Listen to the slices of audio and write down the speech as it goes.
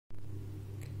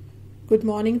Good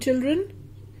morning, children.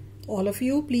 All of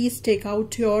you, please take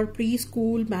out your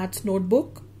preschool maths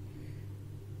notebook,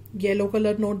 yellow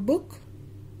color notebook,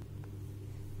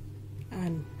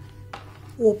 and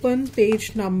open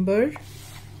page number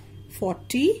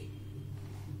 40.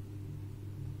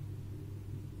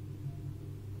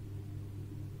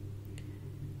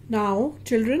 Now,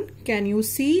 children, can you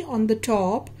see on the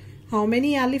top how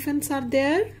many elephants are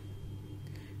there?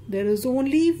 There is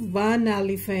only one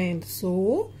elephant.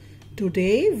 So,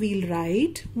 today we'll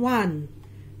write 1.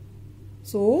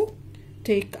 So,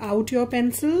 take out your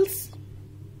pencils.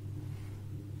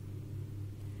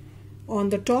 On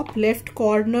the top left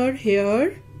corner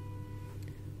here,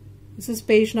 this is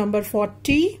page number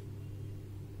 40.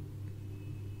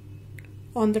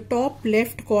 On the top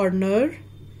left corner,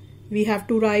 we have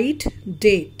to write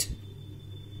date.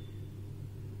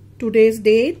 Today's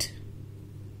date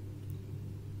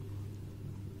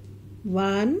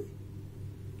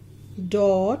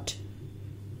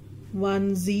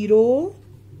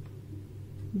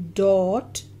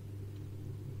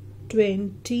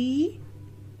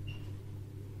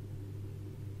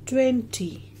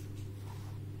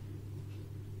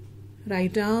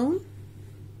Write down.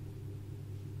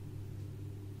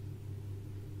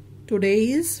 Today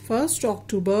is 1st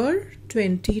October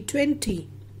 2020.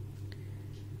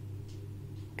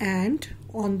 And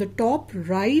on the top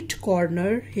right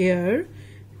corner here,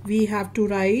 we have to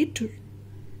write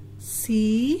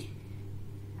C.W.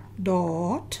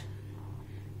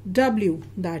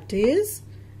 That is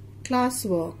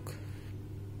classwork.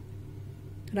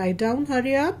 Write down,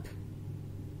 hurry up.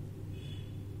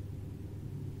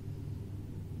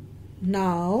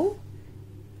 Now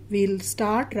we'll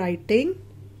start writing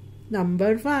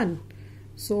number 1.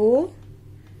 So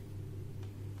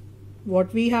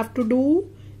what we have to do,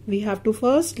 we have to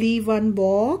first leave one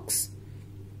box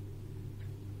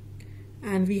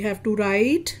and we have to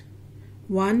write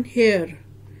 1 here,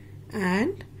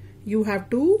 and you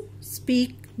have to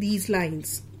speak these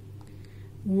lines.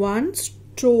 1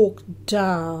 stroke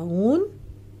down,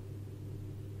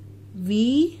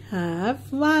 we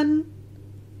have 1.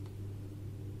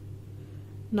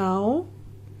 Now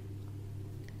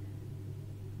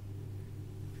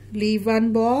leave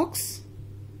one box.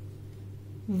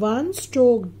 1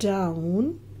 stroke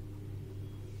down,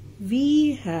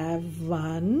 we have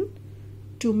 1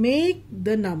 to make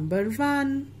the number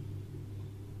 1.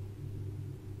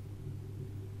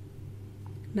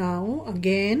 Now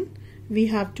again we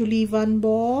have to leave one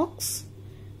box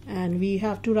and we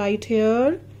have to write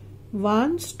here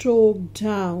 1 stroke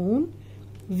down,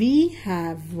 we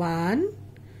have 1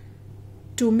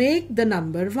 to make the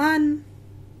number 1.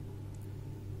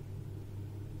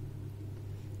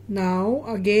 Now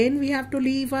again we have to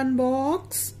leave one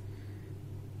box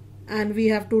and we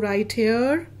have to write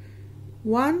here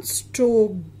 1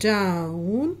 stroke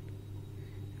down,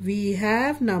 we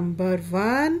have number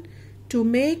 1 to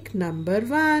make number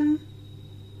 1.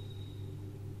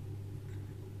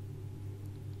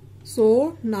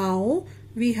 So now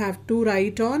we have to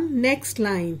write on next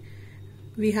line.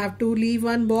 We have to leave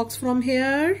one box from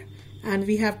here and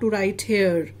we have to write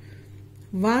here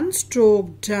 1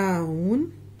 stroke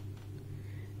down,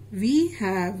 we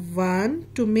have 1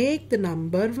 to make the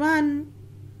number 1.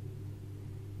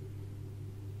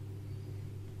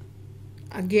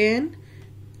 Again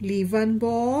leave one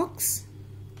box.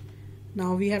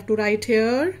 Now we have to write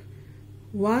here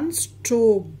 1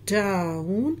 stroke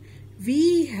down,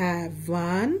 we have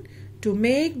 1 to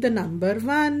make the number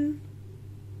 1.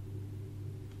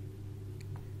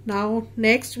 Now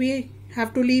next we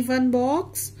have to leave one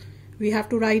box. We have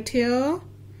to write here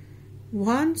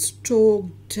 1 stroke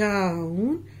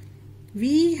down,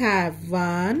 we have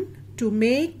 1 to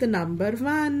make the number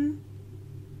 1.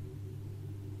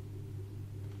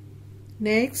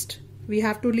 Next we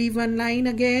have to leave one line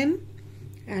again,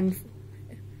 and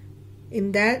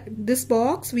in this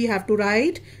box we have to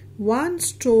write 1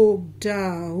 stroke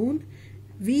down,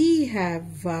 we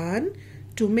have 1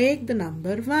 to make the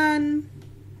number 1.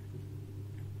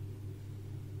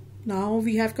 Now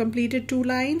we have completed 2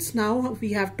 lines. Now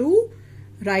we have to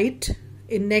write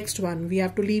in next one. We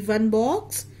have to leave one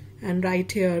box and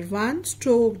write here 1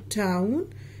 stroke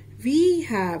down, we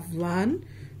have 1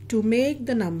 to make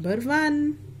the number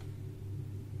 1.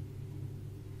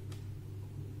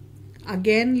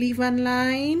 Again leave one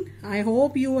line. I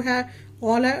hope you have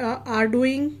all are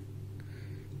doing.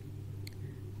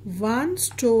 1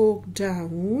 stroke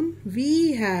down,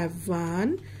 we have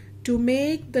 1 to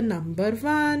make the number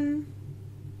 1.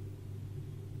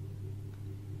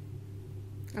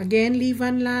 Again leave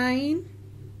one line.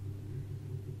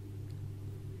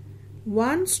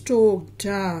 1 stroke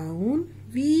down,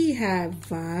 We have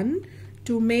 1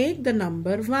 to make the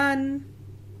number 1.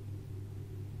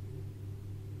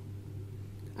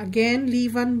 Again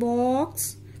leave one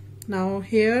box. Now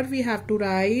here we have to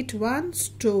write 1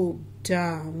 stroke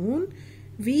down.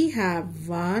 We have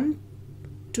 1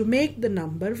 to make the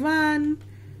number 1.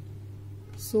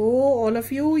 So all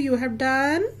of you have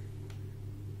done.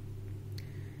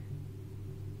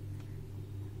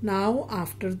 Now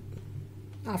after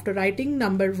writing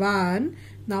number 1,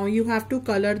 now you have to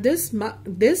color this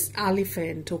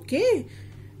elephant. Okay,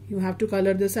 you have to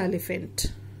color this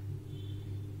elephant.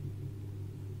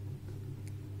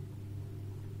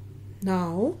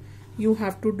 Now you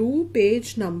have to do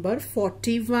page number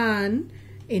 41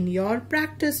 in your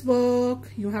practice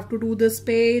work. You have to do this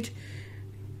page.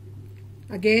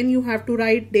 Again you have to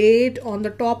write date on the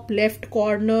top left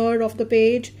corner of the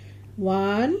page.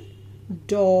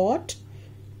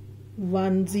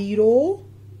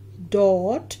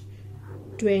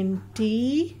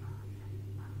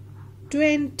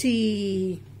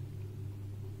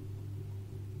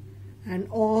 And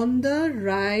on the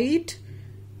right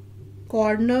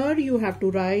corner you have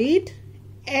to write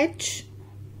HW,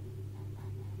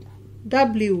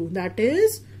 that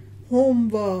is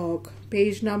homework.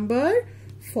 Page number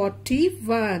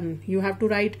 41. You have to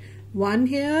write 1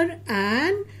 here,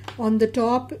 and on the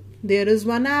top there is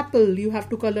one apple. You have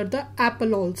to color the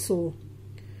apple also.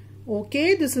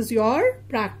 Okay, this is your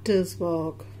practice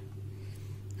work.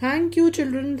 Thank you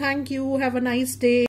children. Thank you. Have a nice day.